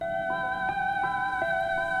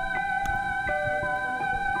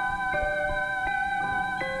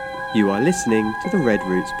You are listening to the Red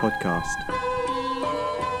Roots podcast.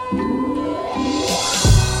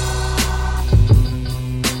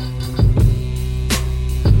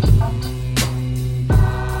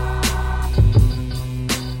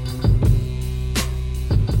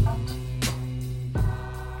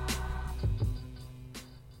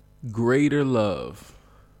 Greater love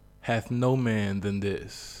hath no man than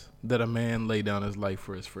this, that a man lay down his life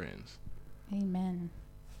for his friends. Amen.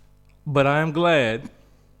 But I am glad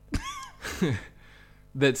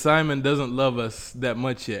that Simon doesn't love us that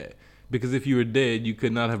much yet, because if you were dead, you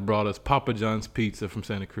could not have brought us Papa John's pizza from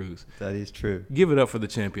Santa Cruz. That is true. Give it up for the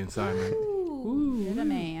champion, Simon. Ooh, you're the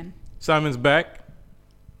man. Simon's back.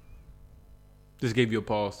 Just gave you a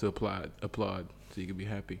pause to applaud so you could be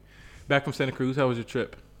happy. Back from Santa Cruz, how was your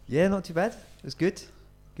trip? Yeah, not too bad. It was good.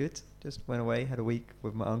 Just went away, had a week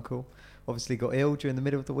with my uncle. Obviously got ill during the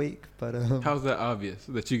middle of the week, but How's that obvious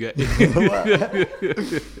that you got?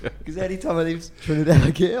 Because anytime I leave Trinidad,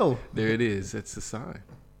 I get ill. There it is. That's a sign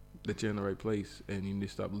that you're in the right place, and you need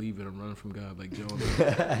to stop leaving and running from God like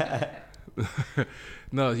Jonah.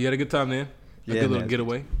 No, you had a good time then. A good little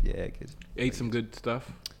getaway. Yeah, good. Ate some good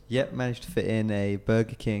stuff. Yep, managed to fit in a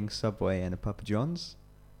Burger King, Subway, and a Papa John's.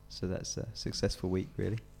 So that's a successful week,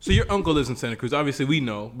 really. So your uncle lives in Santa Cruz. Obviously, we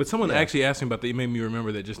know, but someone Yeah. actually asked me about that. You made me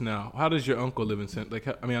remember that just now. How does your uncle live in Santa?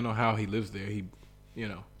 I know how he lives there.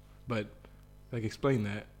 But explain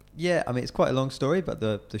that. Yeah, I mean, it's quite a long story, but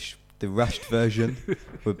the rushed version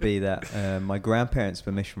would be that my grandparents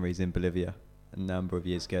were missionaries in Bolivia a number of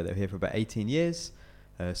years ago. They were here for about 18 years.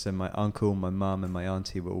 So my uncle, my mum, and my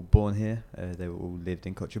auntie were all born here. They were all lived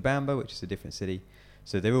in Cochabamba, which is a different city.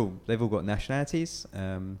 So they've all got nationalities.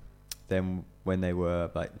 Then when they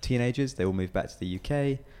were like teenagers, they all moved back to the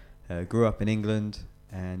UK, grew up in England,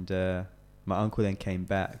 and my uncle then came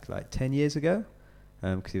back like 10 years ago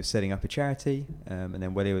because he was setting up a charity. And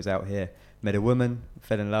then when he was out here, met a woman,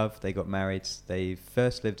 fell in love, they got married. They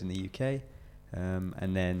first lived in the UK,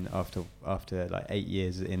 and then after like 8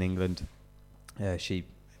 years in England, she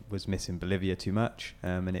was missing Bolivia too much,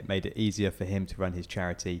 and it made it easier for him to run his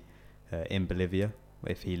charity in Bolivia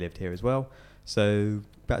if he lived here as well. So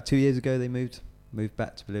about 2 years ago, they moved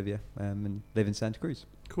back to Bolivia and live in Santa Cruz.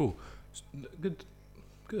 Cool.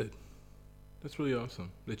 Good. That's really awesome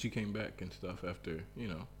that you came back and stuff after,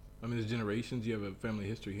 there's generations. You have a family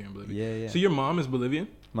history here in Bolivia. Yeah. So your mom is Bolivian?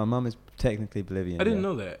 My mum is technically Bolivian. I didn't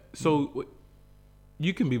know that. So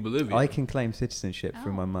you can be Bolivian. I can claim citizenship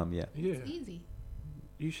through my mum, yeah. Yeah. It's easy.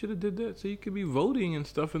 You should have did that so you could be voting and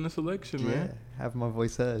stuff in this election, man. Yeah, have my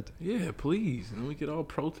voice heard. Yeah, please. And we could all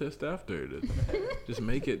protest after to just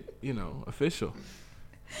make it, official.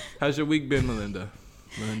 How's your week been, Melinda?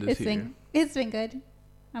 Melinda's here. It's been good.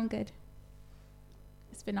 I'm good.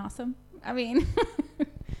 It's been awesome. I mean,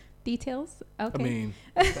 details. Okay. I mean,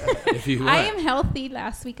 if you want. I am healthy.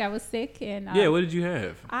 Last week I was sick and yeah. What did you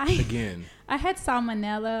have? Again. I had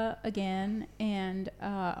salmonella again, and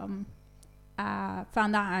I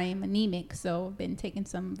found out I am anemic, so I've been taking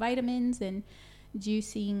some vitamins and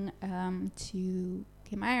juicing to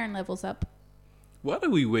get my iron levels up. Why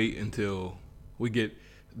do we wait until we get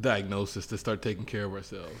diagnosis to start taking care of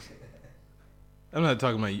ourselves? I'm not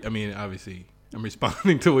talking about, obviously, I'm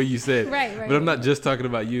responding to what you said. Right. But I'm not just talking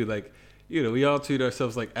about you. We all treat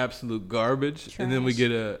ourselves like absolute garbage, Trash. and then we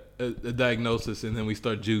get a diagnosis, and then we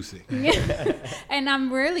start juicing. Yeah. And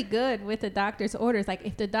I'm really good with the doctor's orders. Like,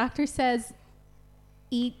 if the doctor says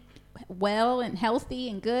eat well and healthy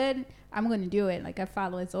and good, I'm going to do it. Like, I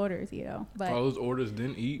follow his orders, But Follow his orders,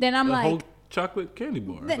 then eat then I'm a like, whole chocolate candy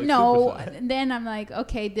bar. no. Supersize. Then I'm like,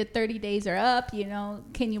 okay, the 30 days are up.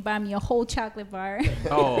 Can you buy me a whole chocolate bar?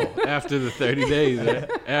 Oh, after the 30 days,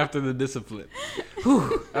 right? After the discipline.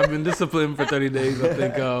 Whew, I've been disciplined for 30 days. I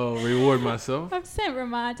think I'll reward myself. I've sent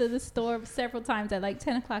Ramon to the store several times at like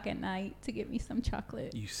 10 o'clock at night to get me some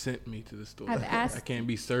chocolate. You sent me to the store. I've asked. I can't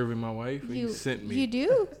be serving my wife. You sent me. You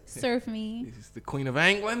do serve me. This is the Queen of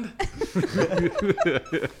England.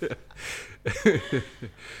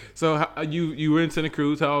 So you were in Santa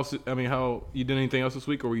Cruz. How else? How you did anything else this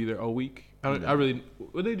week, or were you there all week? I really.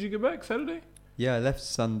 What day did you get back? Saturday? Yeah, I left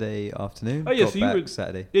Sunday afternoon. Oh yeah, got so you back were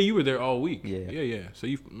Saturday. Yeah, you were there all week. Yeah. So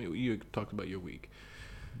you talked about your week.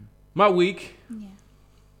 My week. Yeah.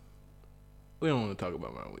 We don't want to talk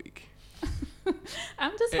about my week.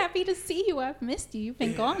 I'm just happy to see you. I've missed you. You've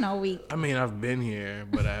been gone all week. I've been here,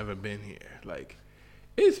 but I haven't been here.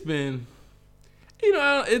 It's been,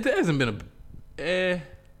 it hasn't been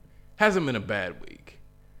a bad week.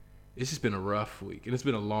 It's just been a rough week, and it's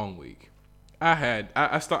been a long week.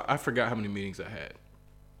 I forgot how many meetings I had.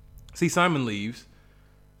 See, Simon leaves,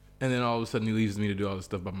 And then all of a sudden he leaves me to do all this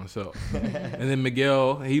stuff by myself. And then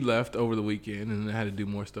Miguel, he left over the weekend, and I had to do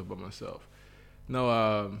more stuff by myself. No,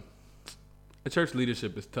 a church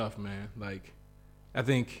leadership is tough, man. Like, I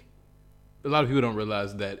think a lot of people don't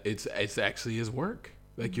realize that it's actually his work.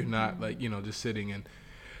 Like, you're not, like, you know, just sitting and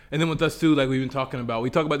then with us too, like we've been talking about, we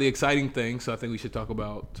talk about the exciting things, so I think we should talk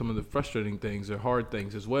about some of the frustrating things or hard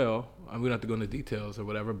things as well. We don't have to go into details or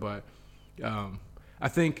whatever, but I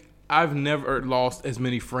think I've never lost as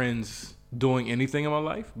many friends doing anything in my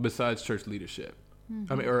life besides church leadership.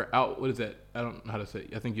 I mean, or out, what is that? I don't know how to say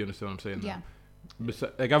it. I think you understand what I'm saying. Yeah.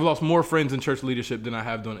 Like, I've lost more friends in church leadership than I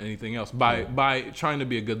have done anything else by trying to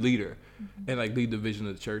be a good leader and like lead the vision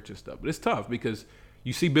of the church and stuff. But it's tough because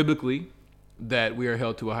you see biblically that we are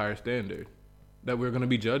held to a higher standard, that we're going to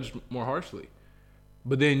be judged more harshly.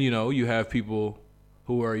 But then, you know, you have people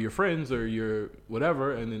who are your friends or your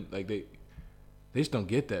whatever, and then like they just don't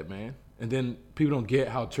get that, man. And then people don't get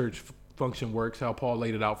how church function works, how Paul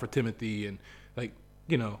laid it out for Timothy, and like,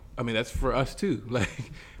 you know, I mean, that's for us too.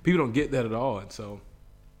 Like, people don't get that at all. And so,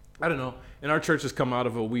 I don't know. And our church has come out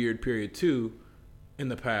of a weird period too in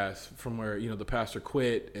the past, from where, you know, the pastor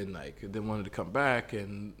quit and like then wanted to come back,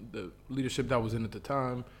 and the leadership that was in at the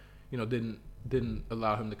time, you know, didn't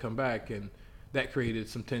allow him to come back, and that created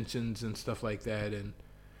some tensions and stuff like that. And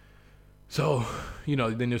so, you know,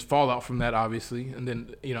 then there's fallout from that, obviously. And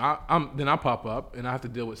then, you know, I pop up and I have to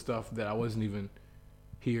deal with stuff that I wasn't even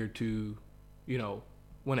here to, you know,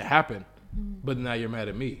 when it happened. But now you're mad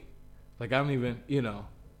at me. Like, I don't even, you know,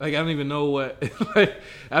 like, I don't even know what, like,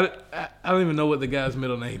 I don't even know what the guy's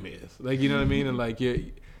middle name is. Like, you know what I mean? And like,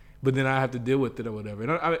 but then I have to deal with it or whatever.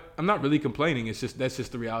 And I'm not really complaining. It's just, that's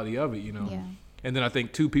just the reality of it, you know? Yeah. And then I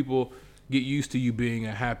think two people get used to you being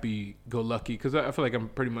a happy-go-lucky, because I feel like I'm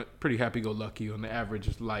pretty happy-go-lucky on the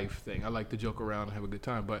average life thing. I like to joke around and have a good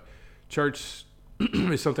time. But church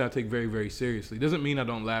is something I take very, very seriously. It doesn't mean I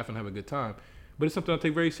don't laugh and have a good time, but it's something I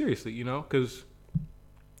take very seriously, you know, because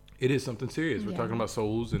it is something serious. We're talking about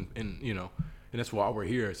souls, and you know, and that's why we're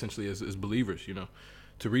here essentially as believers, you know,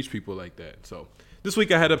 to reach people like that. So this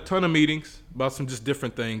week I had a ton of meetings about some just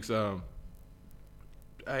different things.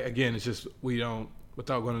 Again, it's just, we don't,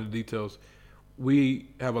 without going into details, we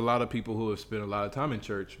have a lot of people who have spent a lot of time in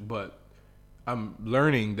church, but I'm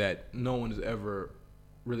learning that no one has ever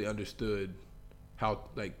really understood how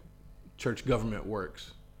like church government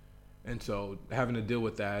works. And so having to deal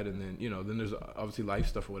with that, and then, you know, then there's obviously life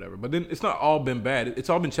stuff or whatever. But then it's not all been bad. It's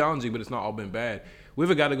all been challenging, but it's not all been bad. We have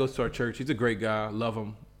a guy that goes to our church. He's a great guy. Love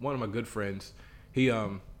him. One of my good friends. He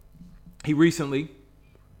recently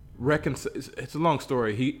reconciled. It's a long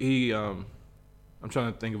story. He I'm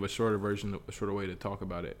trying to think of a shorter version, a shorter way to talk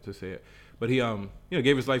about it, to say it. But he, you know,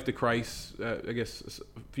 gave his life to Christ, I guess,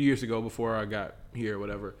 a few years ago before I got here or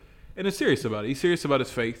whatever. And is serious about it. He's serious about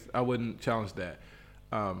his faith. I wouldn't challenge that.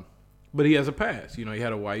 But he has a past. You know, he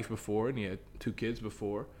had a wife before, and he had 2 kids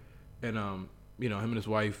before. And, you know, him and his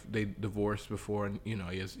wife, they divorced before, and, you know,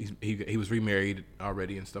 he was remarried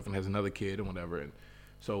already and stuff, and has another kid and whatever. And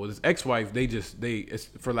so with his ex-wife, they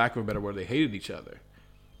for lack of a better word, they hated each other.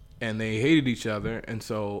 And they hated each other, and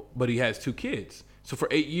so, but he has 2 kids. So for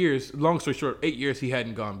 8 years, long story short, 8 years he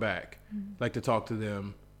hadn't gone back, like, to talk to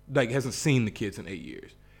them, like, hasn't seen the kids in 8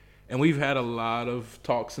 years. And we've had a lot of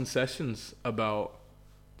talks and sessions about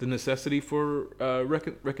the necessity for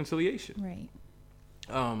reconciliation. Right.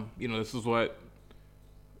 You know, this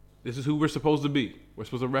is who we're supposed to be. We're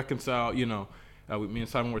supposed to reconcile, you know. Me and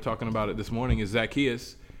Simon were talking about it this morning, is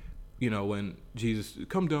Zacchaeus. You know, when Jesus,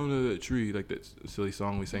 come down to the tree, like that silly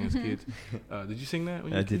song we sang as kids. Did you sing that?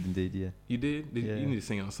 I did indeed, yeah. You did? Yeah. You need to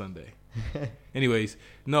sing it on Sunday. Anyways,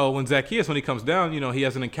 no, when Zacchaeus, when he comes down, you know, he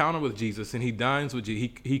has an encounter with Jesus, and he dines with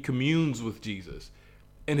Jesus. He communes with Jesus.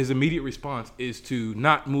 And his immediate response is to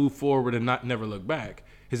not move forward and never look back.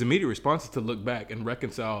 His immediate response is to look back and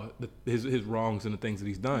reconcile his wrongs and the things that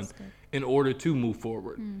he's done in order to move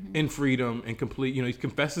forward in freedom and complete. You know, he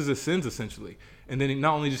confesses his sins essentially. And then he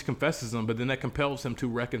not only just confesses them, but then that compels him to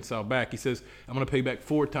reconcile back. He says, I'm going to pay back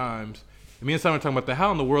 4 times. And me and Simon are talking about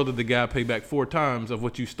how in the world did the guy pay back 4 times of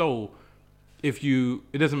what you stole?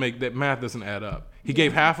 It doesn't make, that math doesn't add up. He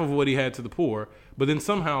gave half of what he had to the poor, but then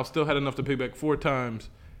somehow still had enough to pay back 4 times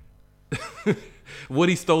what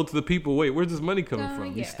he stole to the people. Wait, where's this money coming from?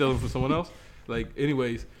 Yeah. He's stealing from someone else? Like,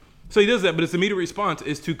 anyways. So he does that, but his immediate response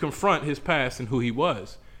is to confront his past and who he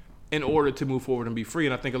was in order to move forward and be free.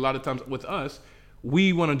 And I think a lot of times with us,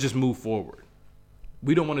 we want to just move forward.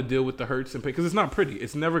 We don't want to deal with the hurts and pain, because it's not pretty.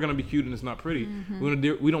 It's never going to be cute, and it's not pretty.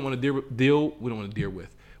 We don't want to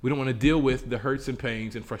deal with the hurts and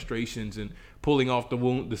pains and frustrations and pulling off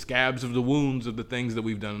the scabs of the wounds of the things that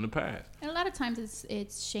we've done in the past. And a lot of times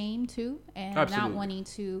it's shame too, and Absolutely. not wanting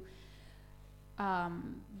to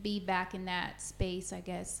be back in that space, I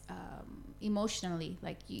guess, emotionally.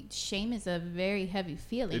 Like shame is a very heavy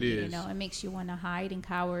feeling. It is. You know, it makes you want to hide and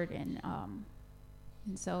coward, and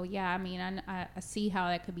so yeah. I mean, I see how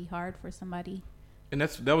that could be hard for somebody. And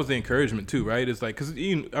that was the encouragement too, right? It's like, because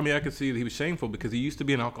I could see that he was shameful because he used to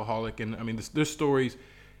be an alcoholic, and I mean, there's stories.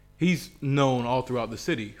 He's known all throughout the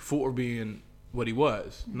city for being what he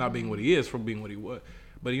was, not being what he is, for being what he was.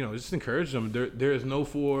 But just encourage them. There's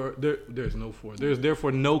therefore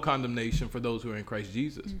no condemnation for those who are in Christ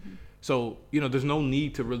Jesus. Mm-hmm. So there's no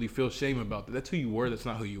need to really feel shame about that. That's who you were. That's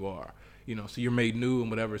not who you are. So you're made new and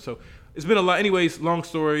whatever. So it's been a lot. Anyways, long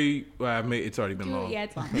story. It's already been long. Yeah,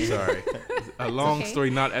 it's long. Sorry, a long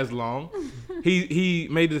story, not as long. He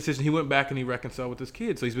made the decision. He went back and he reconciled with his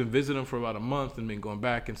kids. So he's been visiting them for about a month and been going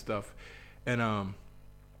back and stuff. And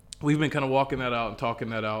we've been kind of walking that out and talking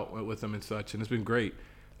that out with him and such, and it's been great.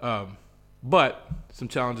 But some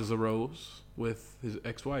challenges arose with his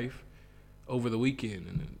ex-wife over the weekend,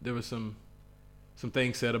 and there was some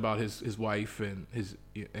things said about his wife and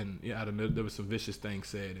I don't know, there was some vicious things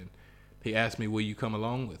said, and he asked me, will you come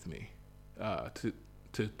along with me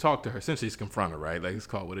to talk to her? Essentially, it's confront her, right? Like, it's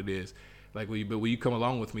called what it is. Like, will you come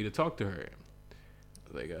along with me to talk to her?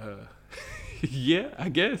 Like, yeah, I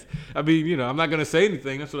guess. I mean, I'm not going to say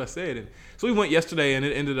anything. That's what I said. And so we went yesterday, and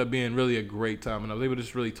it ended up being really a great time. And I was able to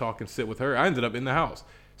just really talk and sit with her. I ended up in the house,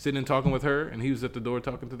 sitting and talking with her, and he was at the door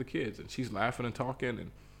talking to the kids. And she's laughing and talking,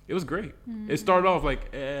 and it was great. Mm-hmm. It started off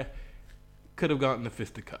like, could have gotten the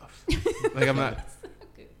fisticuffs. Like, I'm not,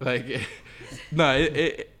 like, no,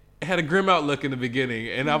 it had a grim outlook in the beginning,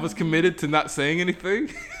 and I was committed to not saying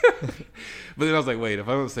anything. But then I was like, wait, if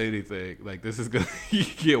I don't say anything, like, this is going to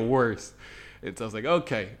get worse. And so I was like,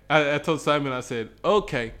 okay. I told Simon, I said,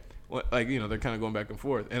 okay. Well, like, they're kind of going back and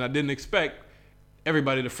forth. And I didn't expect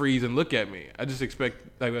everybody to freeze and look at me. I just expect,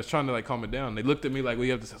 like, I was trying to, like, calm it down. They looked at me like, well,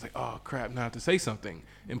 you have to say, I was like, oh, crap, now I have to say something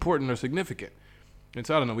important or significant. And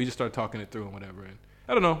so, I don't know, we just started talking it through and whatever. And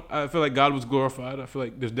I don't know, I feel like God was glorified. I feel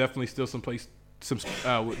like there's definitely still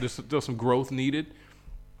there's still some growth needed.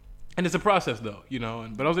 And it's a process, though,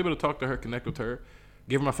 but I was able to talk to her, connect with her,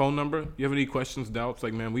 give her my phone number. You have any questions, doubts?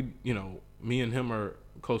 Like, man, me and him are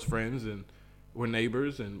close friends, and we're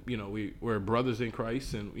neighbors, and, we're brothers in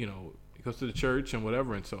Christ, and, he goes to the church and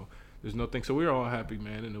whatever. And so there's nothing. So we were all happy,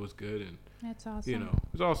 man, and it was good. And that's awesome. It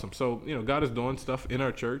was awesome. So, God is doing stuff in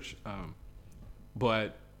our church,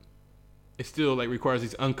 but it still, like, requires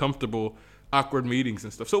these uncomfortable, awkward meetings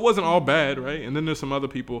and stuff. So it wasn't all bad, right? And then there's some other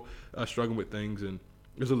people struggling with things, and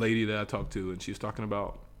there's a lady that I talked to, and she was talking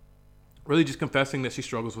about really just confessing that she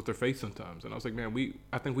struggles with her faith sometimes. And I was like, man,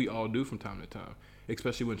 I think we all do from time to time,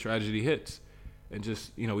 especially when tragedy hits. And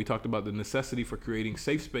just, we talked about the necessity for creating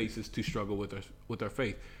safe spaces to struggle with our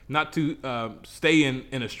faith. Not to stay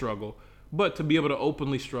in a struggle, but to be able to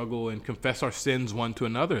openly struggle and confess our sins one to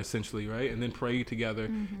another, essentially, right? And then pray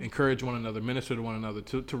together, encourage one another, minister to one another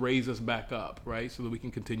to raise us back up, right? So that we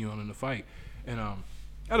can continue on in the fight. And I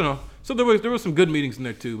don't know. So there was some good meetings in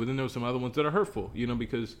there too, but then there were some other ones that are hurtful,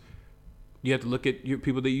 because you have to look at your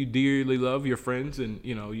people that you dearly love, your friends, and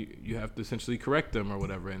you have to essentially correct them or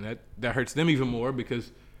whatever, and that hurts them even more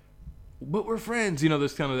because, but we're friends,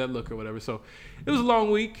 there's kind of that look or whatever. So it was a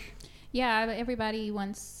long week. Yeah, everybody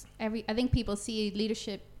wants I think people see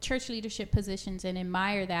church leadership positions and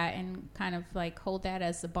admire that and kind of like hold that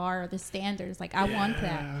as the bar or the standards. Like, I want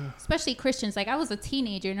that, especially Christians. Like, I was a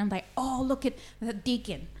teenager and I'm like, oh, look at the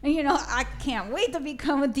deacon. And, I can't wait to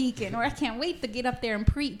become a deacon, or I can't wait to get up there and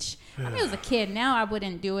preach. I mean, I was a kid. Now I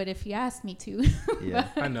wouldn't do it if you asked me to. Yeah,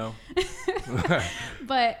 I know.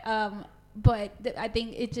 But I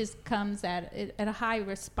think it just comes at a high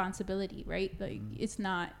responsibility, right? Like, it's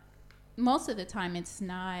not. Most of the time it's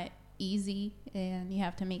not easy, and you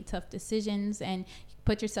have to make tough decisions and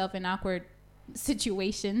put yourself in awkward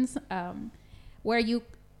situations where you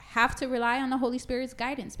have to rely on the Holy Spirit's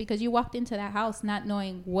guidance, because you walked into that house not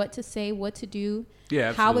knowing what to say, what to do,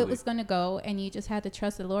 how it was going to go, and you just had to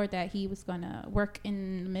trust the Lord that He was going to work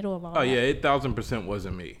in the middle of all that. Oh yeah, 1,000%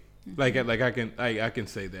 wasn't me. Mm-hmm. I can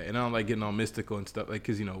say that, and I don't like getting all mystical and stuff, like,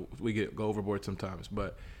 because we go overboard sometimes,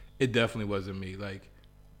 but it definitely wasn't me. Like,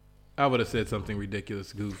 I would have said something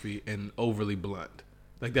ridiculous, goofy, and overly blunt.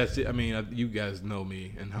 Like, that's it. I mean, you guys know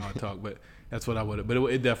me and how I talk, but that's what I would have. But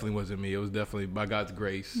it definitely wasn't me. It was definitely by God's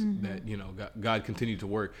grace that, God continued to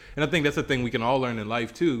work. And I think that's the thing we can all learn in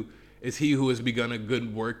life, too, it's he who has begun a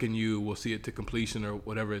good work in you will see it to completion, or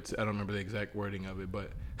whatever it's. I don't remember the exact wording of it,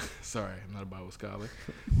 but sorry, I'm not a Bible scholar.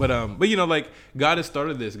 But you know, like God has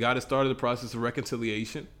started this. God has started the process of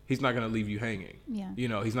reconciliation. He's not going to leave you hanging. Yeah. You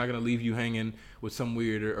know, he's not going to leave you hanging with some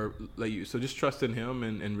weird or let you. So just trust in him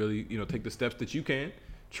and really, you know, take the steps that you can,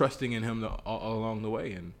 trusting in him all along the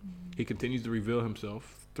way. And he continues to reveal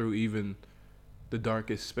himself through even the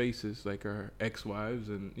darkest spaces, like our ex-wives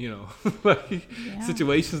and, you know, like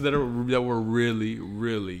situations that were really,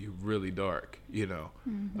 really, really dark, you know.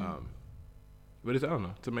 But it's, I don't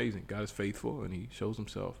know, it's amazing. God is faithful and he shows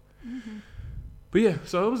himself. But yeah,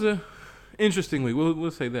 so it was a interesting week.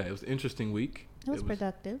 We'll say that. It was an interesting week. It was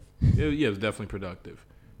productive. Yeah, it was definitely productive.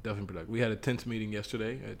 Definitely productive. We had a tense meeting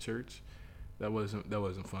yesterday at church. That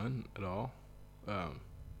wasn't fun at all.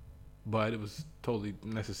 But it was totally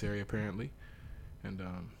necessary apparently. And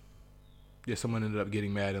yeah, someone ended up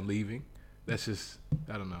getting mad and leaving. That's just,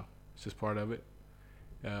 I don't know. It's just part of it.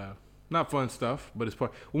 Not fun stuff, but it's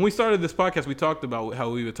part. When we started this podcast, we talked about how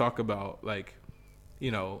we would talk about, like,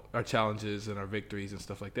 you know, our challenges and our victories and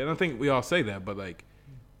stuff like that. And I think we all say that, but like,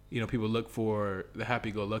 you know, people look for the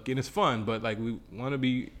happy-go-lucky, and it's fun, but like we want to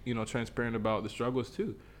be, you know, transparent about the struggles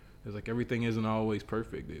too. It's like everything isn't always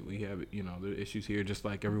perfect. We have, you know, there are issues here just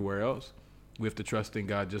like everywhere else. We have to trust in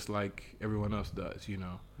God just like everyone else does, you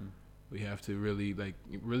know. We have to really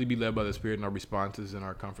be led by the Spirit in our responses and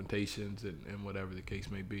our confrontations and whatever the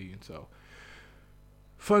case may be. And so,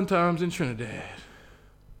 fun times in Trinidad.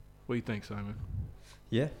 What do you think, Simon?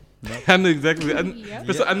 Yeah. No. I knew exactly. I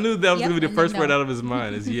knew that was going to be the and first then word no. out of his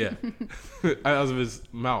mind is yeah. Out of his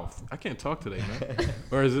mouth. I can't talk today, man.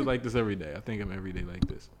 Or is it like this every day? I think I'm every day like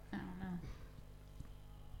this. I don't know.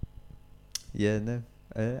 Yeah,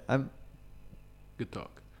 no. I'm. Good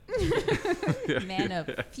talk. Man of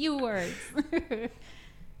few words.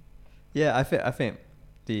 Yeah, I think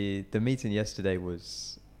the meeting yesterday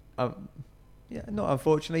was, yeah, not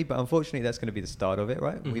unfortunately, but unfortunately that's going to be the start of it,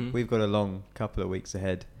 right? We've got a long couple of weeks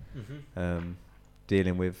ahead,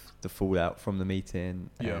 dealing with the fallout from the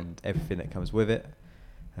meeting and everything that comes with it,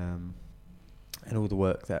 and all the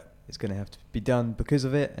work that is going to have to be done because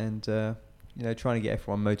of it, and you know, trying to get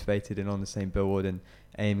everyone motivated and on the same board and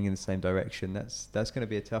aiming in the same direction. That's going to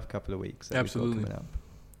be a tough couple of weeks. Absolutely. Coming up.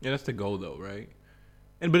 Yeah, that's the goal, though, right?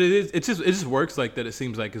 And but it just works like that. It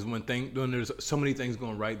seems like is when there's so many things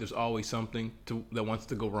going right, there's always something that wants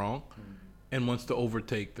to go wrong, and wants to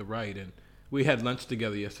overtake the right. And we had lunch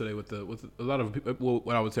together yesterday with a lot of people,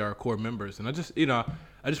 what I would say our core members, and I just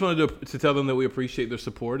wanted to tell them that we appreciate their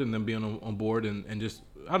support and them being on board and just,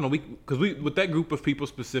 I don't know, because with that group of people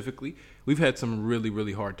specifically, we've had some really,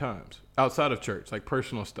 really hard times outside of church, like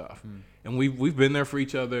personal stuff, and we've been there for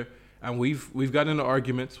each other, and we've gotten into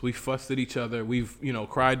arguments, we've fussed at each other, we've, you know,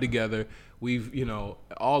 cried together, we've, you know,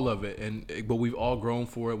 all of it, but we've all grown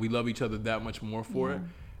for it. We love each other that much more for it,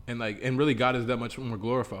 and really God is that much more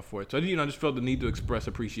glorified for it. So I just felt the need to express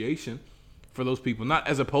appreciation for those people, not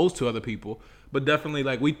as opposed to other people, but definitely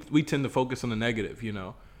like we tend to focus on the negative, you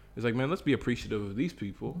know. It's like, man, let's be appreciative of these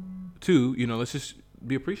people too. You know, let's just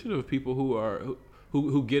be appreciative of people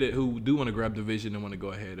who get it, who do want to grab the vision and want to go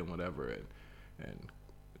ahead and whatever. And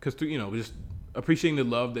because, you know, just appreciating the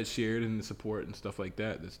love that's shared and the support and stuff like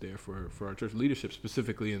that that's there for our church leadership,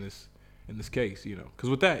 specifically in this case, you know. Because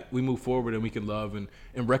with that, we move forward and we can love and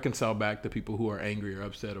reconcile back to people who are angry or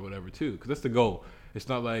upset or whatever too. Because that's the goal. It's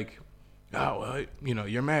not like, oh, well, you know,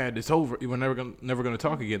 you're mad, it's over, we're never gonna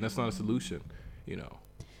talk again. That's not a solution, you know.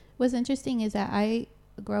 What's interesting is that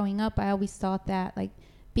growing up, I always thought that like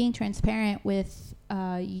being transparent with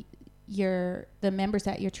the members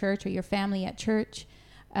at your church or your family at church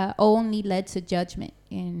only led to judgment,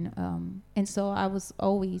 and so I was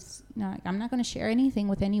always I'm not going to share anything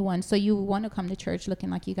with anyone. So you want to come to church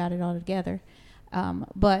looking like you got it all together,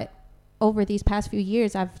 but over these past few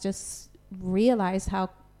years, I've just realized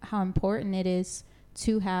how important it is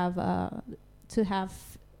to have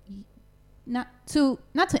not to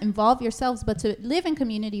involve yourselves, but to live in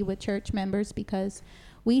community with church members, because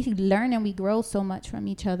we learn and we grow so much from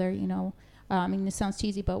each other, you know. I mean, it sounds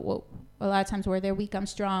cheesy, but a lot of times where they're weak, I'm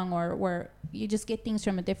strong, or where you just get things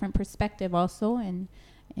from a different perspective also, and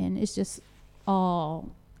it's just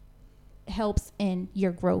all helps in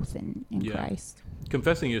your growth in Christ.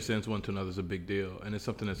 Confessing your sins one to another is a big deal, and it's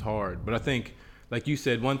something that's hard. But I think, like you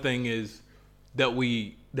said, one thing is that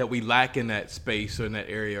we lack in that space or in that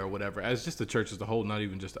area or whatever, as just the church as a whole, not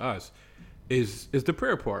even just us, is the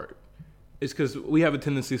prayer part. It's because we have a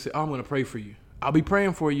tendency to say, oh, I'm going to pray for you. I'll be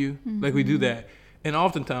praying for you. Like we do that. And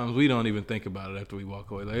oftentimes we don't even think about it after we walk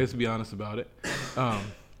away. Like, let's be honest about it.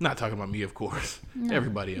 Not talking about me, of course. No.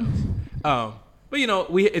 Everybody else. But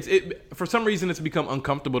for some reason it's become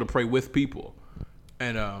uncomfortable to pray with people,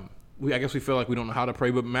 and I guess we feel like we don't know how to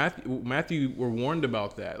pray. But Matthew were warned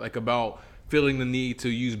about that, like about feeling the need to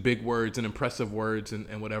use big words and impressive words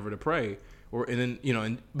and whatever to pray. But then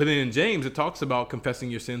in James it talks about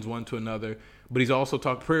confessing your sins one to another.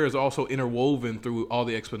 But prayer is also interwoven through all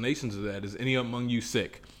the explanations of that. Is any among you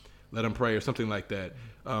sick? Let him pray, or something like that.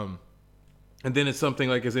 And then it's something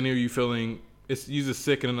like, is any of you feeling? It uses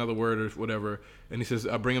sick in another word or whatever, and he says,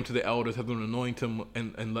 bring him to the elders, have them anoint him,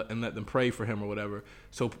 and let them pray for him or whatever.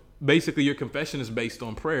 So basically, your confession is based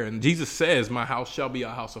on prayer, and Jesus says, "My house shall be a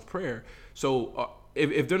house of prayer." So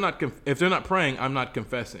if they're not praying, I'm not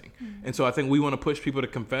confessing. Mm-hmm. And so I think we want to push people to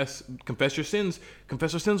confess your sins.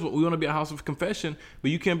 Confess your sins. We want to be a house of confession,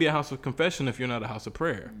 but you can't be a house of confession if you're not a house of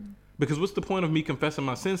prayer. Mm-hmm. Because what's the point of me confessing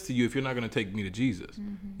my sins to you if you're not going to take me to Jesus?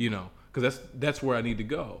 Mm-hmm. Because that's where I need to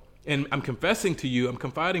go. And I'm confessing to you, I'm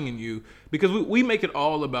confiding in you, because we make it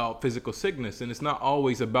all about physical sickness, and it's not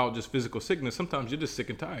always about just physical sickness. Sometimes you're just sick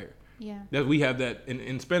and tired. Yeah. That we have that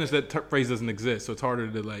in Spanish. That phrase doesn't exist, so it's harder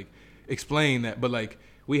to explain that. But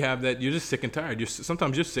we have that. You're just sick and tired.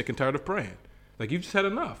 Sometimes you're sick and tired of praying. You've just had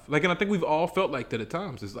enough. And I think we've all felt like that at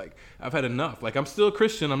times. It's I've had enough. I'm still a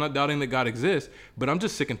Christian. I'm not doubting that God exists, but I'm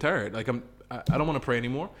just sick and tired. I don't want to pray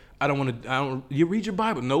anymore. You read your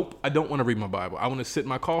Bible? Nope. I don't want to read my Bible. I want to sit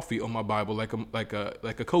my coffee on my Bible like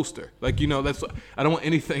a coaster. That's. I don't want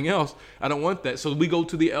anything else. I don't want that. So we go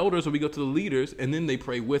to the elders or we go to the leaders, and then they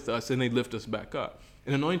pray with us and they lift us back up.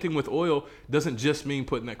 And anointing with oil doesn't just mean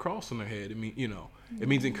putting that cross on their head. It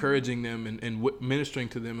means encouraging them and ministering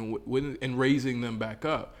to them and raising them back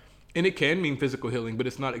up. And it can mean physical healing, but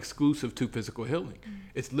it's not exclusive to physical healing.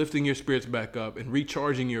 It's lifting your spirits back up and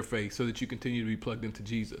recharging your faith so that you continue to be plugged into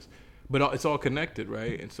Jesus. But it's all connected,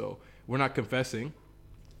 right? And so we're not confessing.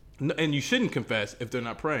 And you shouldn't confess if they're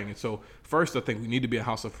not praying. And so first, I think we need to be a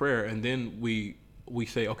house of prayer. And then we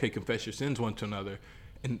say, okay, confess your sins one to another.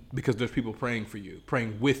 And because there's people praying for you,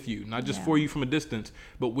 praying with you, not just for you from a distance,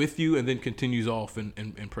 but with you, and then continues off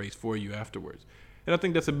and prays for you afterwards. And I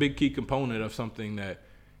think that's a big key component of something that,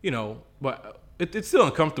 but it's still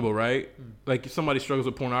uncomfortable, right? If somebody struggles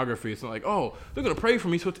with pornography, it's not like, oh, they're going to pray for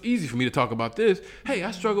me, so it's easy for me to talk about this. Hey,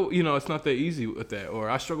 I struggle, it's not that easy with that. Or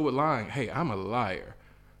I struggle with lying. Hey, I'm a liar.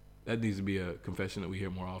 That needs to be a confession that we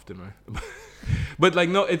hear more often, right? But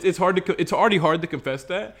no, it's hard it's already hard to confess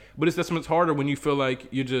that, but it's that much harder when you feel like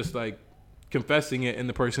you're just confessing it, and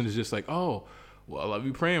the person is just oh, well, I'll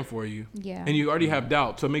be praying for you. Yeah. And you already have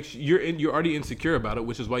doubt, so it makes you're already insecure about it,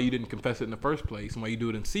 which is why you didn't confess it in the first place, and why you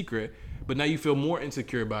do it in secret. But now you feel more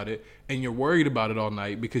insecure about it, and you're worried about it all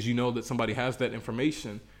night because you know that somebody has that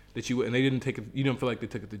information and they didn't take it. You don't feel like they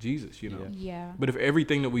took it to Jesus, Yeah. But if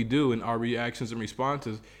everything that we do and our reactions and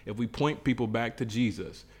responses, if we point people back to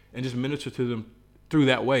Jesus and just minister to them through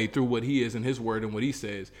that way, through what he is and his word and what he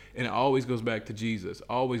says, and it always goes back to Jesus,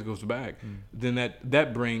 always goes back, then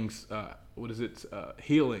that brings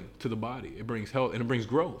healing to the body. It brings health and it brings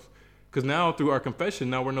growth. Because now through our confession,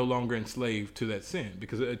 now we're no longer enslaved to that sin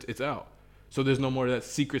because it's out. So there's no more of that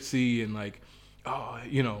secrecy and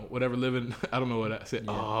whatever living. I don't know what I said.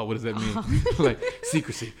 Yeah. Oh, what does that mean?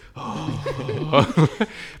 Secrecy. Oh.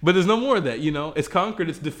 But there's no more of that. It's conquered.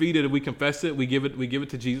 It's defeated. We confess it. We give it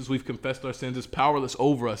to Jesus. We've confessed our sins. It's powerless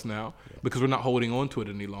over us now because we're not holding on to it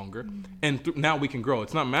any longer. And now we can grow.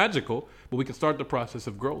 It's not magical, but we can start the process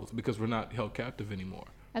of growth because we're not held captive anymore.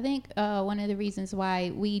 I think one of the reasons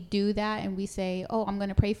why we do that and we say, oh, I'm going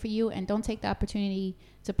to pray for you, and don't take the opportunity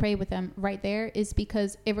to pray with them right there, is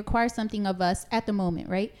because it requires something of us at the moment,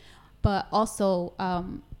 right? But also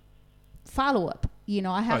follow up.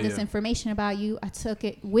 I have this information about you. I took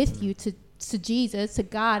it with you to Jesus, to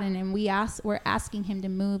God, and then we're asking him to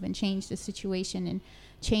move and change the situation and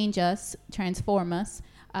change us, transform us.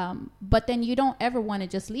 But then you don't ever want to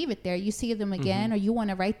just leave it there. You see them again, or you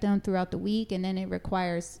want to write them throughout the week, and then it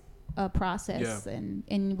requires a process,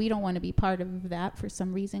 and we don't want to be part of that for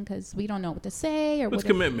some reason because we don't know what to say or. It's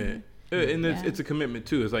commitment, and it's a commitment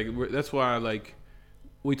too. It's that's why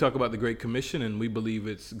we talk about the Great Commission, and we believe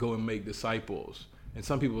it's go and make disciples. And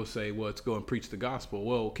some people say, well, it's go and preach the gospel.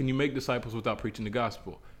 Well, can you make disciples without preaching the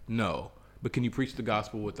gospel? No. But can you preach the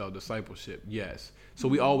gospel without discipleship? Yes. So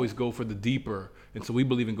we always go for the deeper. And so we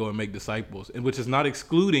believe in go and make disciples, and which is not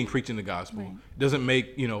excluding preaching the gospel. Right. It doesn't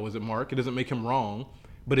make, was it Mark? It doesn't make him wrong,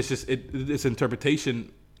 but it's just, it's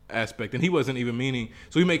interpretation aspect. And he wasn't even meaning,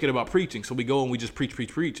 so we make it about preaching. So we go and we just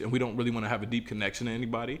preach. And we don't really want to have a deep connection to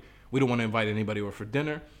anybody. We don't want to invite anybody over for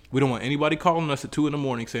dinner. We don't want anybody calling us at 2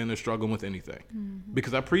 a.m. saying they're struggling with anything. Mm-hmm.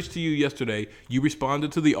 Because I preached to you yesterday. You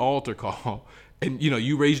responded to the altar call. and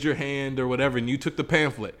you raised your hand or whatever, and you took the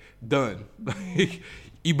pamphlet. Done.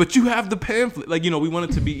 But you have the pamphlet. We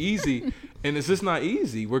want it to be easy, and it's just not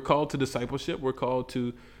easy. We're called to discipleship. We're called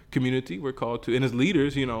to community. We're called to, and as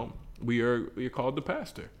leaders, we're called to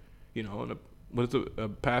pastor. And what is a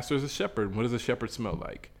pastor is a shepherd. What does a shepherd smell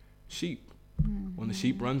like? Sheep. Mm-hmm. When the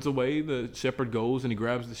sheep runs away, the shepherd goes and he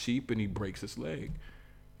grabs the sheep and he breaks its leg,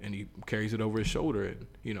 and he carries it over his shoulder. And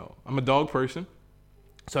I'm a dog person,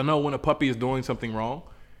 so I know when a puppy is doing something wrong,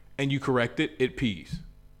 and you correct it, it pees.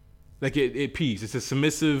 Like it pees. It's a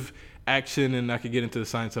submissive action, and I could get into the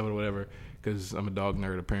science of it or whatever because I'm a dog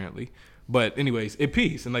nerd apparently. But anyways, it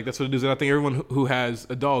pees, and that's what it does. And I think everyone who has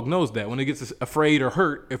a dog knows that when it gets afraid or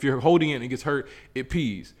hurt, if you're holding it and it gets hurt, it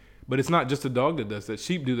pees. But it's not just a dog that does that.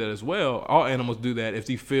 Sheep do that as well. All animals do that. If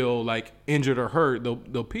they feel like injured or hurt,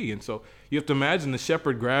 they'll pee. And so you have to imagine the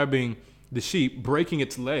shepherd grabbing the sheep, breaking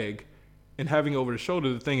its leg, and having over the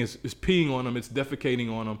shoulder, the thing is peeing on them, it's defecating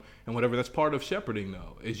on them, and whatever. That's part of shepherding,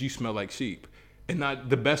 though, is you smell like sheep. And not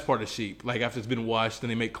the best part of sheep, like after it's been washed and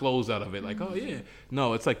they make clothes out of it. Like, oh, yeah.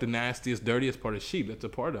 No, it's like the nastiest, dirtiest part of sheep. That's a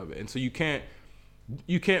part of it. And so you can't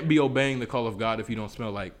be obeying the call of God if you don't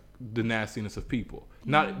smell like the nastiness of people.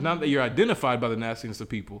 Not that you're identified by the nastiness of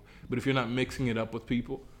people, but if you're not mixing it up with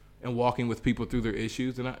people and walking with people through their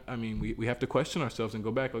issues, then we have to question ourselves and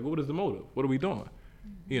go back, like, what is the motive? What are we doing?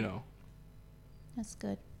 That's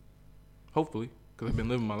good. Hopefully, because I've been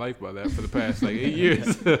living my life by that for the past 8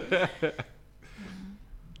 years.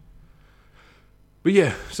 But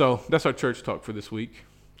yeah, so that's our church talk for this week.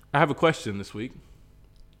 I have a question this week.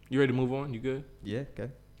 You ready to move on? You good? Yeah,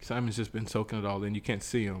 go. Simon's just been soaking it all in. You can't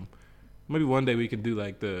see him. Maybe one day we can do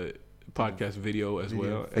like the podcast video as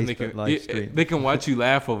well, and they can watch you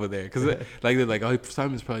laugh over there because they're like, oh,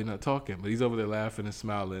 Simon's probably not talking, but he's over there laughing and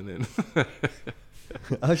smiling. And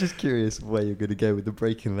I was just curious where you're going to go with the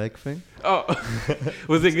breaking leg thing. Oh,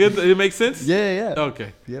 was it good? Did it make sense? Yeah.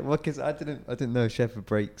 Okay. Yeah, well, because I didn't know a shepherd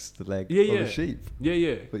breaks the leg of a sheep.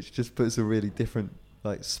 Yeah. Which just puts a really different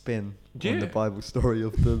spin on the Bible story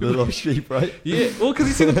of the lost sheep, right? Yeah. Well, because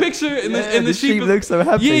you see the picture and the sheep looks so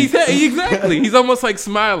happy. Yeah, exactly. He's almost like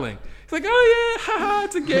smiling. It's like, oh yeah, haha,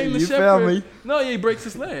 it's a game. The you shepherd. found me. No, yeah, he breaks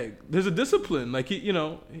his leg. There's a discipline, like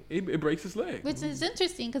it breaks his leg. Which is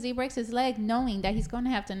interesting because he breaks his leg knowing that he's going to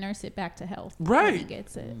have to nurse it back to health. Right. When he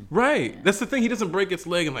gets it. Right. Yeah. That's the thing. He doesn't break its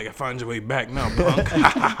leg and like, I find your way back now,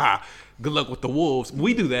 punk. Good luck with the wolves.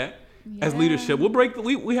 We do that as leadership.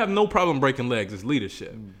 We have no problem breaking legs as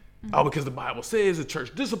leadership. Mm-hmm. Oh, because the Bible says the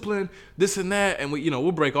church discipline, this and that, and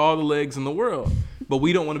we'll break all the legs in the world, but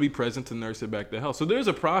we don't want to be present to nurse it back to health. So there's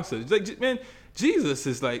a process. Like, man, Jesus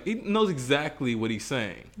is like, he knows exactly what he's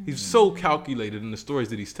saying. Mm-hmm. He's so calculated in the stories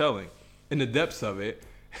that he's telling, in the depths of it.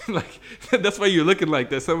 Like, that's why you're looking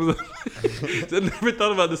like that. Some of them, I never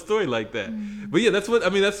thought about the story like that. Mm-hmm. But yeah,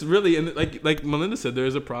 that's really, and like Melinda said, there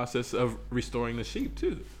is a process of restoring the sheep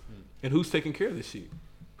too. Mm-hmm. And who's taking care of the sheep?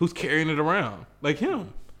 Who's carrying it around? Like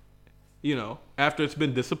him. After it's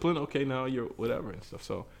been disciplined, okay, now you're whatever and stuff.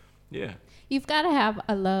 So, yeah. You've got to have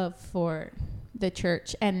a love for the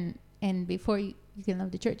church. And before you can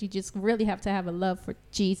love the church, you just really have to have a love for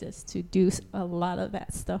Jesus to do a lot of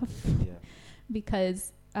that stuff. Yeah.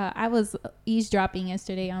 Because I was eavesdropping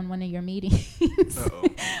yesterday on one of your meetings.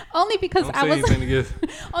 only because I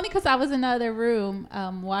was in the other room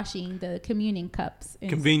washing the communion cups.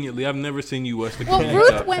 Conveniently, I've never seen you wash the communion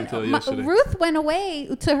cups until yesterday. Ruth went away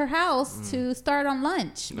to her house to start on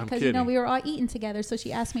lunch because we were all eating together. So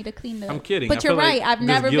she asked me to clean the. I'm kidding. But you're right. I've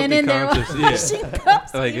never been in there washing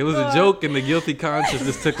cups. Like it was a joke, and the guilty conscience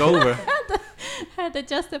just took over. had to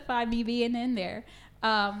justify me being in there,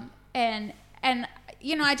 and.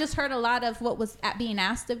 I just heard a lot of what was being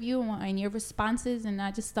asked of you and your responses, and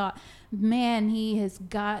I just thought, man, he has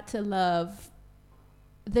got to love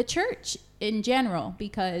the church in general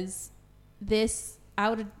because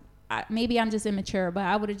maybe I'm just immature, but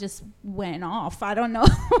I would have just went off. I don't know.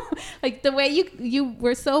 Like the way you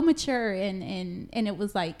were so mature and it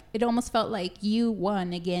was like, it almost felt like you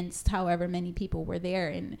won against however many people were there.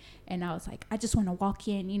 And I was like, I just want to walk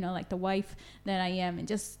in, like the wife that I am and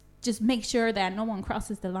just make sure that no one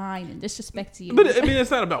crosses the line and disrespects you. But I mean,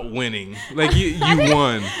 it's not about winning. Like you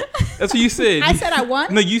won. That's what you said. I said I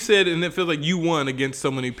won? No, you said, and it feels like you won against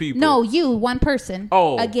so many people. No, one person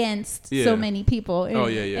against so many people. And,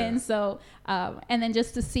 And so, and then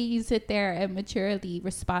just to see you sit there and maturely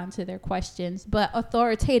respond to their questions, but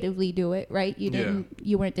authoritatively do it, right?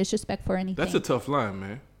 You weren't disrespectful for anything. That's a tough line,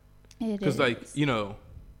 man. Because you don't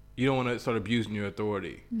want to start abusing your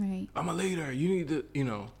authority. Right. I'm a leader. You need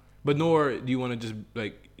to, but nor do you want to just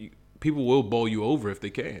people will bowl you over if they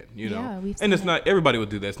can, Yeah, we've and seen it's it. not everybody will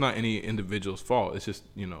do that. It's not any individual's fault. It's just,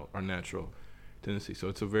 our natural tendency. So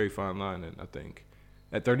it's a very fine line. And I think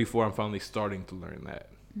at 34, I'm finally starting to learn that.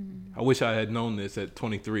 I wish I had known this at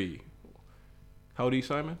 23. How old are you,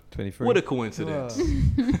 Simon? 23. What a coincidence.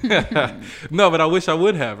 Whoa. No, but I wish I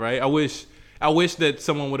would have, right? I wish that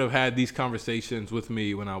someone would have had these conversations with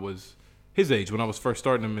me when I was his age, when I was first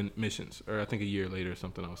starting in missions, or I think a year later or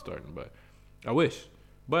something I was starting. But I wish.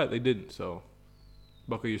 But they didn't, so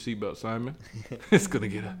buckle your seatbelt, Simon. It's going to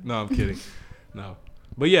get up. No, I'm kidding. No.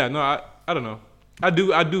 But yeah, no, I don't know. I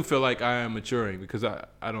do feel like I am maturing because I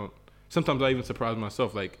don't. Sometimes I even surprise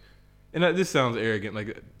myself, like, and this sounds arrogant,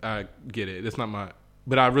 like I get it. It's not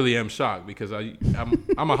but I really am shocked because I'm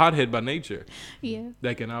a hothead by nature. Yeah.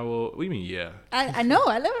 Like, and I will. What do you mean? Yeah. I know.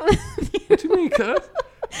 I live with you. What you mean, cuz?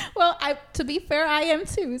 Well, to be fair, I am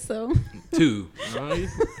too. So. Two. Right?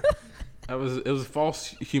 It was false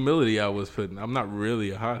humility I was putting. I'm not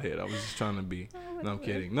really a hothead. I was just trying to be. No, I'm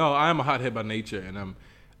kidding. No, I am a hothead by nature, and I'm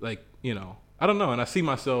like, I don't know, and I see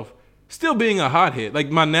myself still being a hothead, like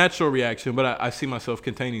my natural reaction, but I see myself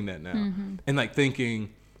containing that now, and like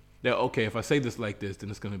thinking that, okay, if I say this like this, then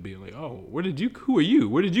it's gonna be like, oh, who are you?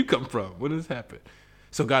 Where did you come from? When did this happen?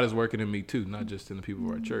 So God is working in me too, not just in the people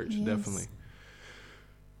of our church, Yes. definitely.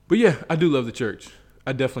 But yeah, I do love the church.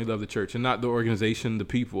 I definitely love the church, and not the organization, the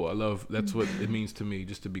people. That's what it means to me,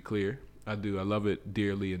 just to be clear. I do. I love it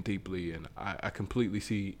dearly and deeply, and I completely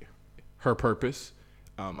see her purpose.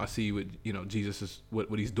 I see what, Jesus is, what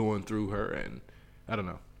he's doing through her, and I don't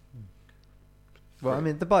know. Well, I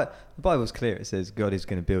mean, the Bible's clear. It says God is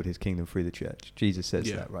going to build his kingdom through the church. Jesus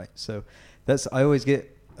says that, right? So I always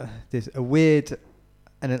get a weird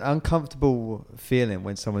and an uncomfortable feeling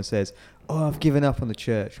when someone says, oh, I've given up on the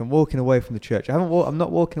church. I'm walking away from the church. I'm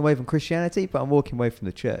not walking away from Christianity, but I'm walking away from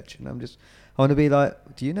the church. And I want to be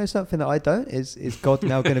like, do you know something that I don't? Is God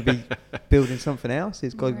now going to be building something else?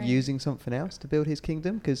 Is God using something else to build his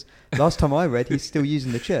kingdom? Because last time I read, he's still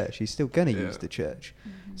using the church. He's still going to use the church.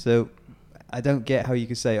 Mm-hmm. So I don't get how you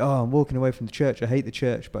can say, oh, I'm walking away from the church. I hate the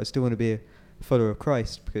church, but I still want to be a follower of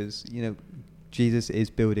Christ because, Jesus is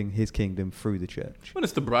building his kingdom through the church. Well,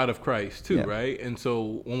 it's the bride of Christ too, right? And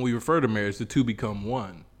so when we refer to marriage, the two become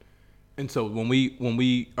one. And so when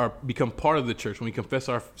we become part of the church, when we confess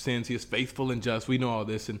our sins, he is faithful and just. We know all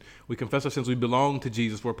this, and we confess our sins. We belong to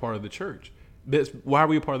Jesus. We're part of the church. Why are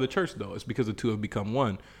we a part of the church, though? It's because the two have become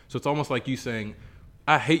one. So it's almost like you saying,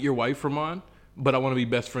 I hate your wife, Ramon, but I want to be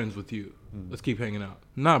best friends with you. Let's keep hanging out.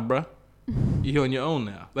 Nah, bruh. You're on your own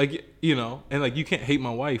now. Like, and like you can't hate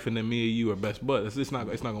my wife and then me and you are best buds. It's not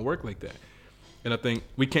going to work like that. And I think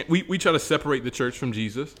we try to separate the church from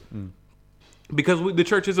Jesus. Because the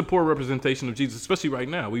church is a poor representation of Jesus, especially right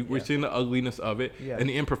now. We're seeing the ugliness of it and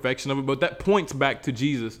the imperfection of it. But that points back to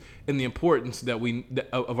Jesus and the importance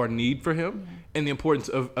of our need for him and the importance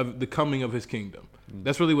of the coming of his kingdom.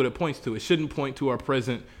 That's really what it points to. It shouldn't point to our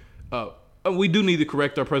present. We do need to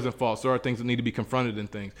correct our present faults. There are things that need to be confronted in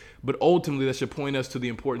things. But ultimately, that should point us to the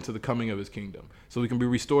importance of the coming of his kingdom. So we can be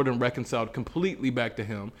restored and reconciled completely back to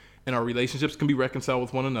him. And our relationships can be reconciled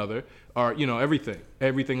with one another.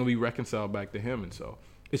 Everything will be reconciled back to him. And so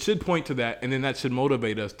it should point to that. And then that should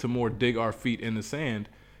motivate us to more dig our feet in the sand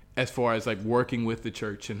as far as like working with the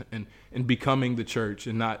church and becoming the church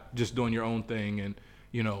and not just doing your own thing. And,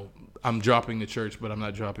 I'm dropping the church, but I'm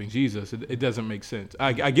not dropping Jesus. It doesn't make sense.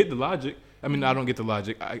 I get the logic. I mean, I don't get the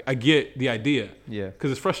logic. I get the idea. Yeah. Because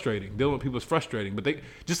it's frustrating. Dealing with people is frustrating. But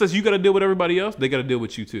just as you got to deal with everybody else, they got to deal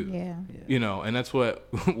with you too. Yeah. And that's what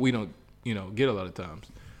we don't, get a lot of times.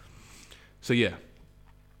 So, yeah.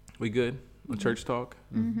 We good on church talk?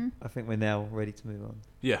 Mm-hmm. I think we're now ready to move on.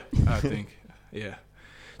 Yeah, I think. Yeah.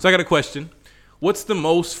 So I got a question. What's the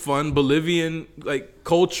most fun Bolivian, like,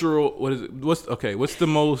 cultural, what's the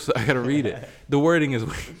most, I got to read it. The wording is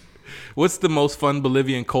weird. What's the most fun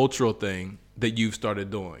Bolivian cultural thing that you've started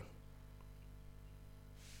doing?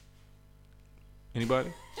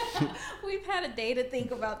 Anybody? We've had a day to think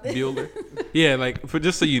about this. Builder? Yeah, like,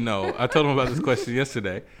 just so you know, I told them about this question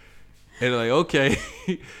yesterday. And they're like, okay.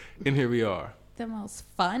 And here we are. The most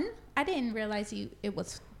fun? I didn't realize it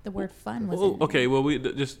was the word fun was in okay, well,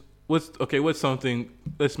 what's something,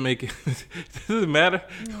 let's make it, does it matter?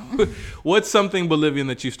 No. What's something Bolivian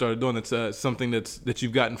that you started doing that's something that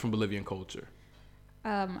you've gotten from Bolivian culture?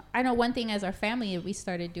 I know one thing as our family we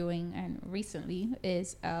started doing and recently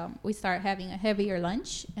is we start having a heavier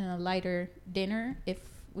lunch and a lighter dinner if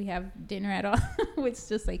we have dinner at all. It's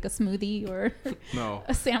just like a smoothie or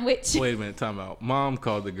a sandwich. Wait a minute, time out. Mom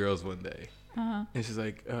called the girls one day and she's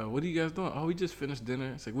like, what are you guys doing? Oh, we just finished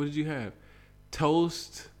dinner. It's like, what did you have?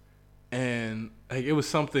 Toast and like it was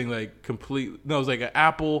something like complete. No, it was like an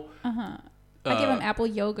apple. I give him apple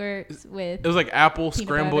yogurt with. It was like apple peanut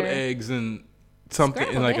scrambled butter. eggs and something, and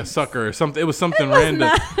Scrambled like a eggs? sucker or something. It was something was random.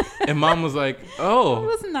 not. And mom was like, It "Oh."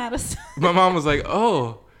 was not a. My mom was like,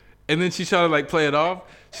 "Oh," and then she tried to like play it off.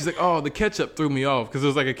 She's like, "Oh, the ketchup threw me off because it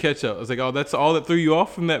was like a ketchup." I was like, "Oh, that's all that threw you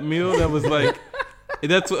off from that meal?" That was like,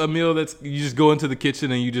 that's a meal that's you just go into the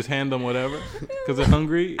kitchen and you just hand them whatever because they're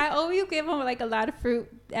hungry. I always give him like a lot of fruit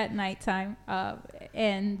at nighttime,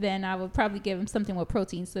 and then I would probably give him something with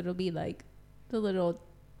protein, so it'll be like the little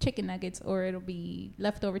chicken nuggets, or it'll be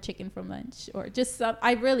leftover chicken from lunch, or just some.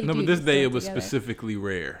 I really No, do but this just day throw it was together. specifically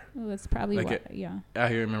rare. It was probably like what, it- yeah. I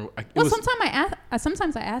hear remember. It Well, was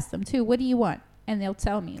sometimes I ask them too. What do you want? And they'll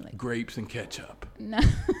tell me like grapes and ketchup. no,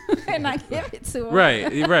 and I give it to them.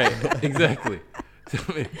 Right, exactly.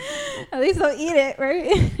 At least they'll eat it,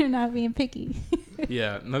 right? They're not being picky.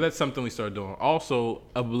 Yeah, no, that's something we started doing. Also,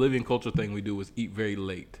 a Bolivian cultural thing we do is eat very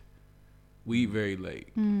late. We eat very late.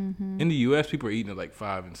 Mm-hmm. In the U.S., people are eating at like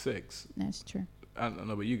 5 and 6. That's true. I don't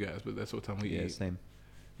know about you guys, but that's what time we Yeah, eat. same.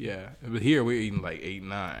 Yeah, but here we're eating like 8,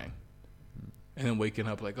 9. And then waking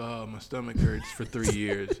up like, oh, my stomach hurts for 3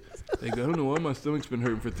 years. Like, I don't know why my stomach's been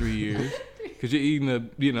hurting for 3 years. Because you're eating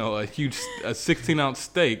a huge 16-ounce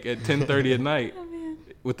steak at 10:30 at night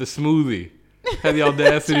with the smoothie. Had the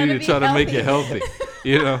audacity Trying to to be try to make it healthy. healthy,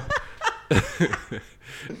 you know.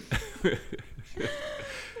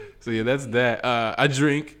 So yeah, that's that. I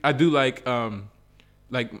drink. I do like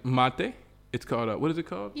mate. It's called what is it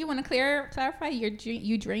called? You want to clarify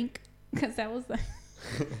you drink? Because that was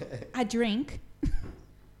I drink.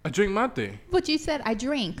 I drink mate. But you said I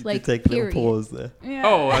drink. Like Take a little period. pause there. Yeah.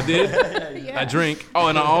 Oh, I did. Yeah. I drink. Oh,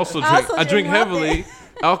 and I also drink. also I drink drink mate. heavily,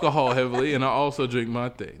 alcohol heavily, and I also drink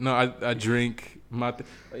mate. No, I drink mate.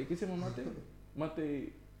 Oye, ¿qué se llama mate?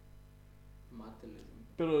 Mate.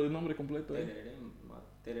 Pero el nombre completo es.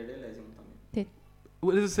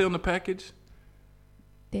 What does it say on the package?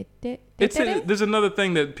 There's another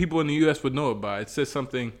thing that people in the U.S. would know about. It says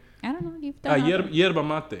something. I don't know. You've done Yerba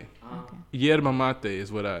mate. Okay. Yerba mate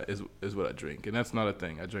is what I drink, and that's not a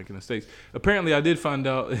thing I drink in the States. Apparently, I did find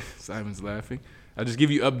out. Simon's laughing. I just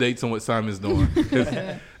give you updates on what Simon's doing.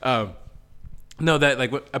 No,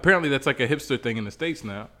 that apparently that's like a hipster thing in the States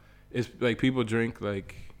now. It's like people drink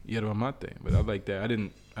like yerba mate, but I like that. I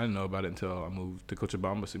didn't know about it until I moved to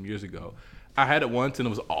Cochabamba some years ago. I had it once and it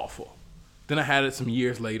was awful. Then I had it some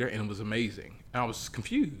years later and it was amazing. And I was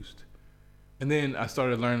confused. And then I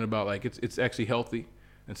started learning about like it's actually healthy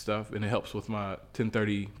and stuff, and it helps with my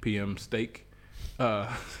 10:30 p.m. steak. No,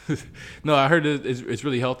 I heard it's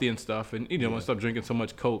really healthy and stuff, and I want to stop drinking so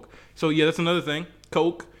much Coke. So yeah, that's another thing.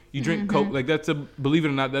 Coke, you drink Coke, like that's believe it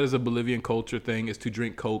or not, that is a Bolivian culture thing, is to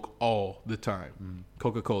drink Coke all the time.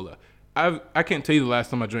 Coca-Cola. I can't tell you the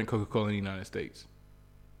last time I drank Coca-Cola in the United States.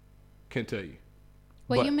 Can't tell you.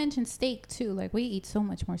 Well, But- you mentioned steak too. Like we eat so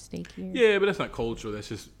much more steak here. Yeah, but that's not cultural.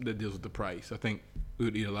 That deals with the price. I think we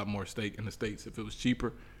would eat a lot more steak in the States if it was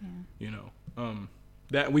cheaper. Yeah.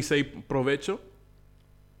 That we say provecho.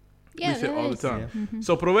 Yeah, We say it that all the is. time. Mhm.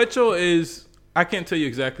 So provecho is, I can't tell you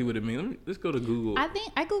exactly what it means. Let's go to Google. I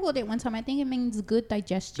think I googled it one time. I think it means good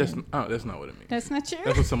digestion. That's not what it means. That's not true.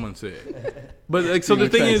 That's what someone said. But like, so the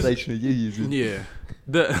What thing is, translation are you using? yeah,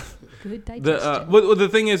 the Good digestion. the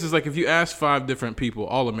thing is like if you ask 5 different people,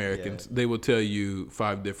 all Americans, they will tell you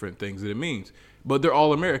 5 different things that it means. But they're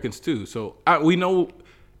all Americans too, so we know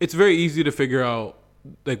it's very easy to figure out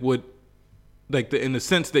like what, like in the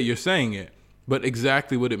sense that you're saying it, but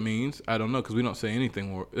exactly what it means, I don't know, because we don't say anything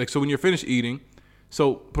more. Like so when you're finished eating,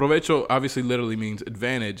 so provecho obviously literally means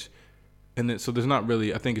advantage, and then so there's not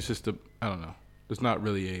really, I think it's just I don't know, there's not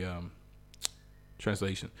really a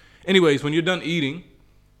translation. Anyways, when you're done eating,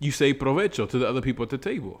 you say provecho to the other people at the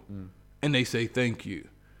table, and they say thank you.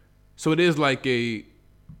 So it is like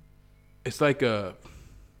it's like a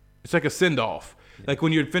send off. Like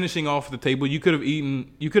when you're finishing off the table, you could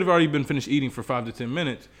have already been finished eating for 5 to 10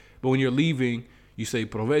 minutes, but when you're leaving, you say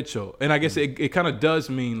provecho. And I guess it kind of does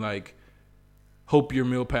mean like hope your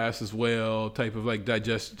meal passes well, type of like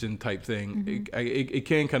digestion type thing. It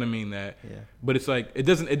can kind of mean that. Yeah. But it's like it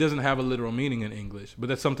doesn't have a literal meaning in English. But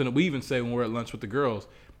that's something that we even say when we're at lunch with the girls.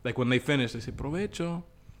 Like when they finish, they say provecho,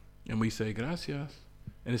 and we say gracias.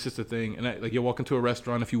 And it's just a thing. And like you walk into a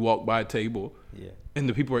restaurant, if you walk by a table, and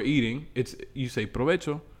the people are eating, you say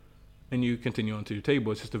provecho, and you continue on to your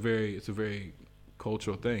table. It's just a very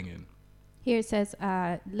cultural thing. And Here it says,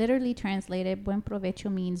 literally translated, buen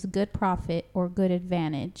provecho means good profit or good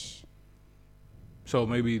advantage. so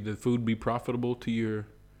maybe the food be profitable to your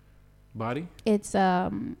body. It's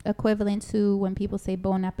equivalent to when people say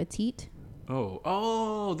bon appetit.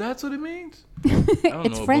 Oh, that's what it means. I don't It's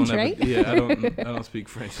know what French, bon right? appetit- Yeah, I don't speak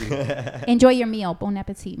French either. Enjoy your meal. Bon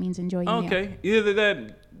appetit means enjoy your meal. Okay, either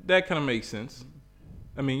that kind of makes sense.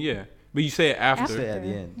 I mean, yeah, but you say it after. Say it at the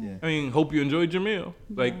end. Yeah. I mean, hope you enjoyed your meal.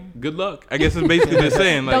 Like, good luck. I guess it's basically the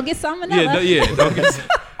saying. Like, Don't get salmonella. Don't get.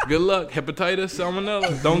 Good luck, hepatitis,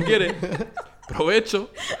 salmonella. Don't get it. Provecho.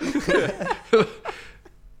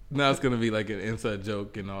 Now it's gonna be like an inside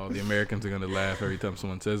joke, and all the Americans are gonna laugh every time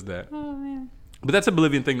someone says that. Oh man. But that's a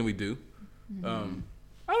Bolivian thing that we do. I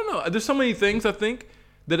don't know. There's so many things I think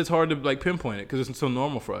that it's hard to like pinpoint it because it's so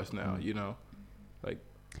normal for us now. You know, like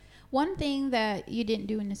One thing that you didn't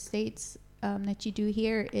do in the States that you do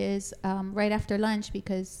here is right after lunch,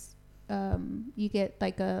 because you get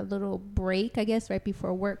like a little break, I guess, right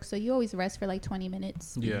before work. So you always rest for like 20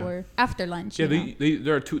 minutes before after lunch. Yeah, you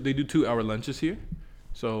know? they do 2-hour lunches here.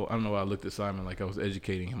 So I don't know why I looked at Simon like I was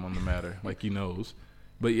educating him on the matter, like he knows.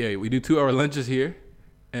 But yeah, we do 2-hour lunches here,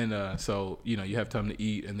 and so you know you have time to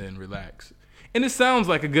eat and then relax. And it sounds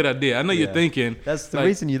like a good idea. I know you're thinking. That's the like,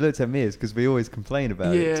 reason you looked at me is because we always complain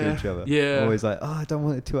about it to each other. Yeah. Always like, oh, I don't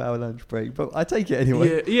want a 2-hour lunch break, but I take it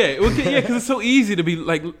anyway. Yeah, because it's so easy to be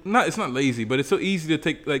like, it's not lazy, but it's so easy to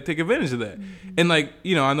take advantage of that. And like,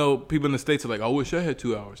 you know, I know people in the States are like, I wish I had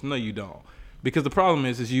 2 hours. No, you don't, because the problem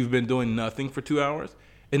is you've been doing nothing for 2 hours,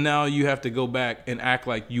 and now you have to go back and act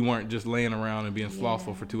like you weren't just laying around and being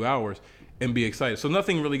slothful for 2 hours and be excited. So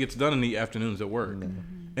nothing really gets done in the afternoons at work.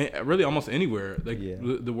 And really almost anywhere. Like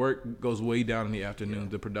the work goes way down in the afternoon,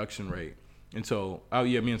 the production rate. And so,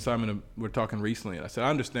 me and Simon were talking recently, and I said, I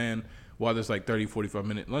understand why there's like 30,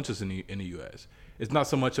 45-minute lunches in the U.S. It's not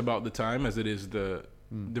so much about the time as it is the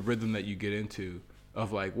rhythm that you get into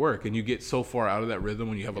of like work, and you get so far out of that rhythm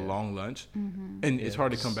when you have a long lunch, and it's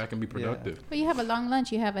hard to come back and be productive. But you have a long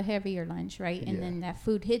lunch, you have a heavier lunch, right? And then that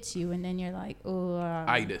food hits you, and then you're like, oh,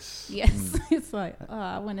 itis. Yes, it's like,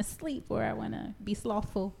 I want to sleep, or I want to be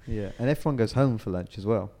slothful. Yeah, and everyone goes home for lunch as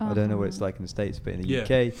well. I don't know what it's like in the States, but in the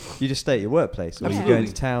UK, you just stay at your workplace, or you go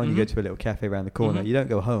into town, you go to a little cafe around the corner. You don't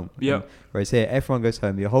go home. Yeah. Whereas here, everyone goes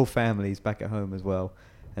home. Your whole family's back at home as well.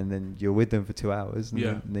 And then you're with them for 2 hours.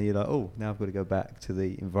 And then you're like, oh, now I've got to go back to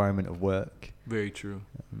the environment of work. Very true.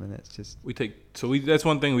 And it's just... That's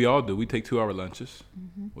one thing we all do. We take 2-hour lunches.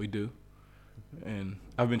 We do. And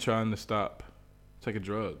I've been trying to stop. It's like a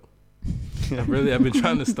drug. I've been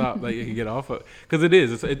trying to stop, like, get off of, because it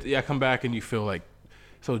is. I come back and you feel like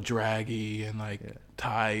so draggy and like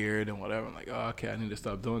tired and whatever. I'm like, oh, okay, I need to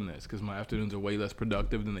stop doing this because my afternoons are way less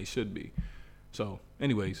productive than they should be. So,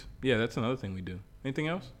 anyways, that's another thing we do. Anything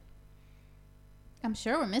else? I'm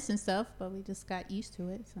sure we're missing stuff, but we just got used to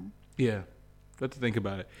it. So yeah, let's think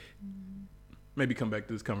about it. Maybe come back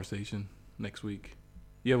to this conversation next week.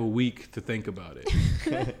 You have a week to think about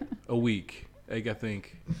it. A week. I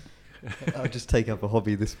think. I'll just take up a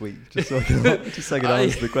hobby this week, just so I can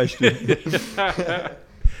answer the question.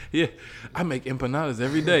 Yeah, I make empanadas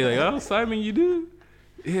every day. Like, oh, Simon, you do?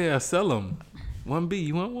 Yeah, I sell them. 1B,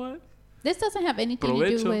 you want one? this doesn't have anything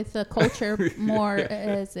to do with the culture more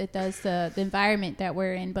as it does the environment that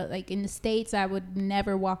we're in. But like in the States, I would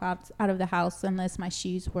never walk out of the house unless my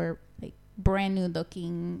shoes were like brand new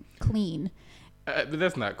looking, clean. But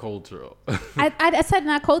that's not cultural. I said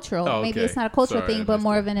not cultural. Oh, okay. Maybe it's not a cultural thing, but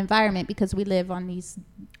more of an environment because we live on these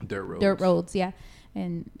dirt roads. Yeah.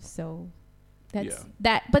 And so that's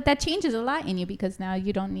that. But that changes a lot in you because now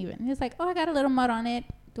you don't even, it's like, oh, I got a little mud on it.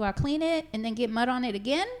 Do I clean it and then get mud on it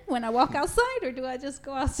again when I walk outside, or do I just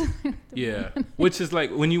go outside? Yeah. Which is like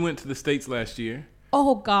when you went to the States last year.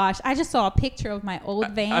 Oh gosh, I just saw a picture of my old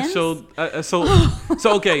Vans. I showed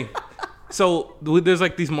so okay. So there's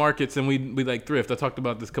like these markets, and we like thrift. I talked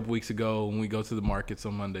about this a couple weeks ago when we go to the markets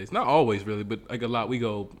on Mondays. Not always really, but like a lot. We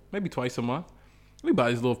go maybe twice a month. We buy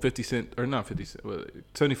these little 50 cent or not 50 cent,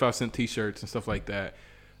 75 cent T-shirts and stuff like that.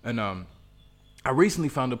 And I recently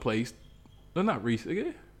found a place. No, not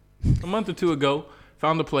recently. A month or two ago,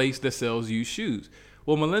 found a place that sells used shoes.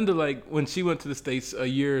 Well, Melinda, like when she went to the States a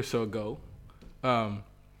year or so ago,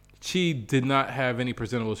 she did not have any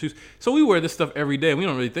presentable shoes. So we wear this stuff every day, and we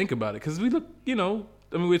don't really think about it because we look, I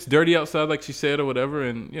mean, it's dirty outside, like she said, or whatever,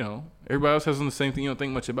 and, everybody else has on the same thing. You don't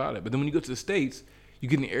think much about it. But then when you go to the States, you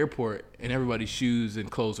get in the airport, and everybody's shoes and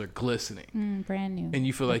clothes are glistening. Brand new. And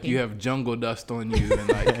you feel like you have jungle dust on you. And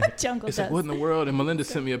like, jungle it's dust. like, what in the world? And Melinda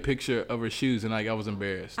sent me a picture of her shoes, and like I was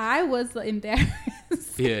embarrassed. I was embarrassed.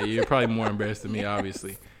 Yeah, you're probably more embarrassed than me,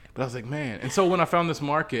 obviously. But I was like, man. And so when I found this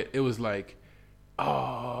market, it was like,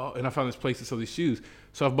 oh, and I found this place to sell these shoes.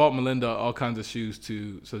 So I've bought Melinda all kinds of shoes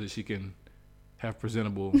so that she can have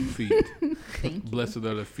presentable feet. Blessed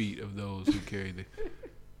are the feet of those who carry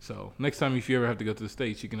So next time if you ever have to go to the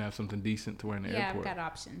States, you can have something decent to wear in the Yeah, airport. I've got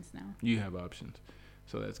options now. You have options,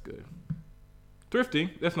 so that's good.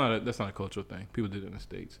 Thrifting, that's not a cultural thing. People do it in the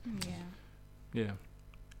States. Yeah. Yeah.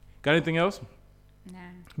 Got anything else? Nah.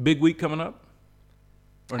 Big week coming up?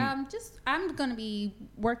 I'm gonna be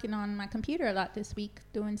working on my computer a lot this week,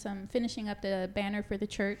 finishing up the banner for the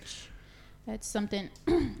church. That's something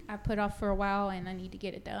I put off for a while, and I need to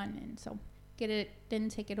get it done, and so then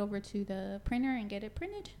take it over to the printer and get it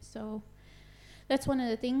printed. So that's one of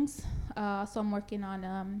the things. So I'm working on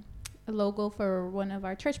a logo for one of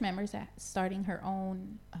our church members that's starting her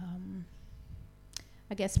own,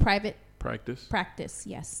 I guess, private practice.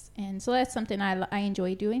 Yes, and so that's something I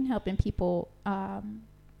enjoy doing, helping people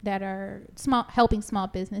that are helping small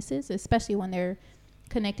businesses, especially when they're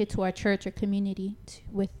connected to our church or community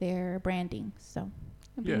with their branding. So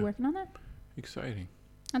I'll be working on that. Exciting.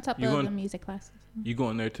 On top of the music classes. You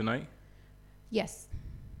going there tonight? Yes.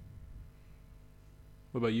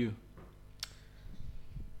 What about you?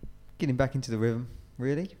 Getting back into the rhythm,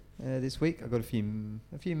 really. This week I've got a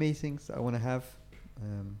few meetings that I want to have.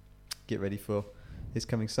 Get ready for this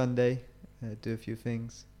coming Sunday. Do a few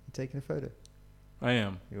things. You taking a photo? I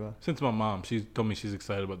am. You are? Since my mom, she told me she's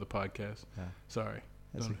excited about the podcast. Sorry.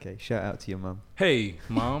 That's okay. Shout out to your mum. Hey,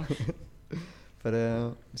 Mom.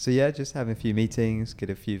 But so yeah, just having a few meetings, get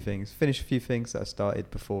a few things, finish a few things that I started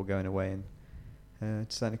before going away and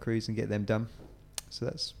to Santa Cruz and get them done. So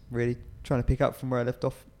that's really trying to pick up from where I left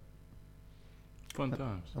off. Fun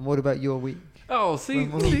times. And what about your week? Oh, see,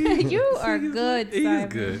 you are good. He's Simon.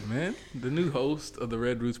 good, man. The new host of the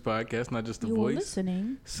Red Roots podcast, not just the You're voice.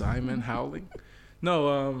 Listening. Simon Howling.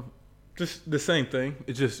 No, just the same thing.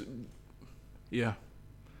 It's just, yeah.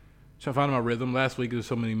 Trying to find my rhythm. Last week there was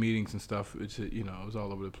so many meetings and stuff. It's it was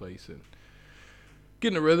all over the place and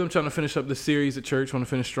getting a rhythm. Trying to finish up the series at church. Want to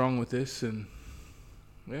finish strong with this and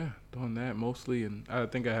yeah, doing that mostly. And I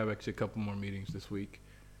think I have actually a couple more meetings this week.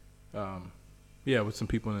 With some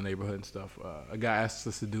people in the neighborhood and stuff. A guy asked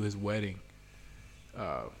us to do his wedding.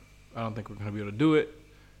 I don't think we're gonna be able to do it.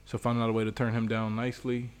 So finding out a way to turn him down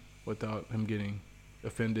nicely without him getting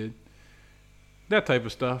offended. That type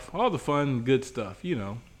of stuff. All the fun, good stuff.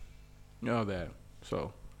 All that.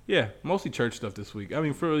 So, yeah, mostly church stuff this week. I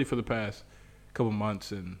mean, for the past couple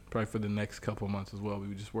months and probably for the next couple months as well, we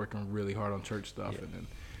were just working really hard on church stuff and then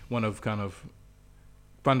want to kind of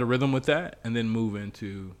find a rhythm with that and then move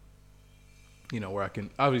into, where I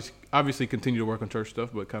can obviously continue to work on church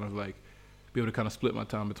stuff, but kind of like be able to kind of split my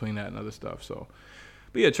time between that and other stuff. So,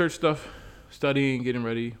 but yeah, church stuff, studying, getting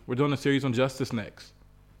ready. We're doing a series on justice next.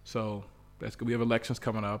 So that's good. We have elections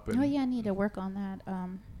coming up. And, I need to work on that.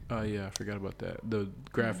 I forgot about that. The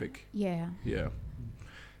graphic. Yeah. Yeah.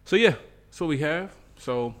 So, yeah, that's what we have.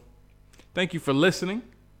 So, thank you for listening.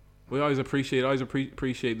 We always appreciate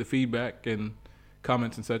the feedback and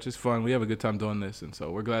comments and such. It's fun. We have a good time doing this. And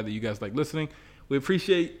so, we're glad that you guys like listening. We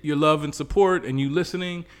appreciate your love and support and you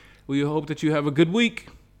listening. We hope that you have a good week.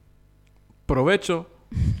 Provecho.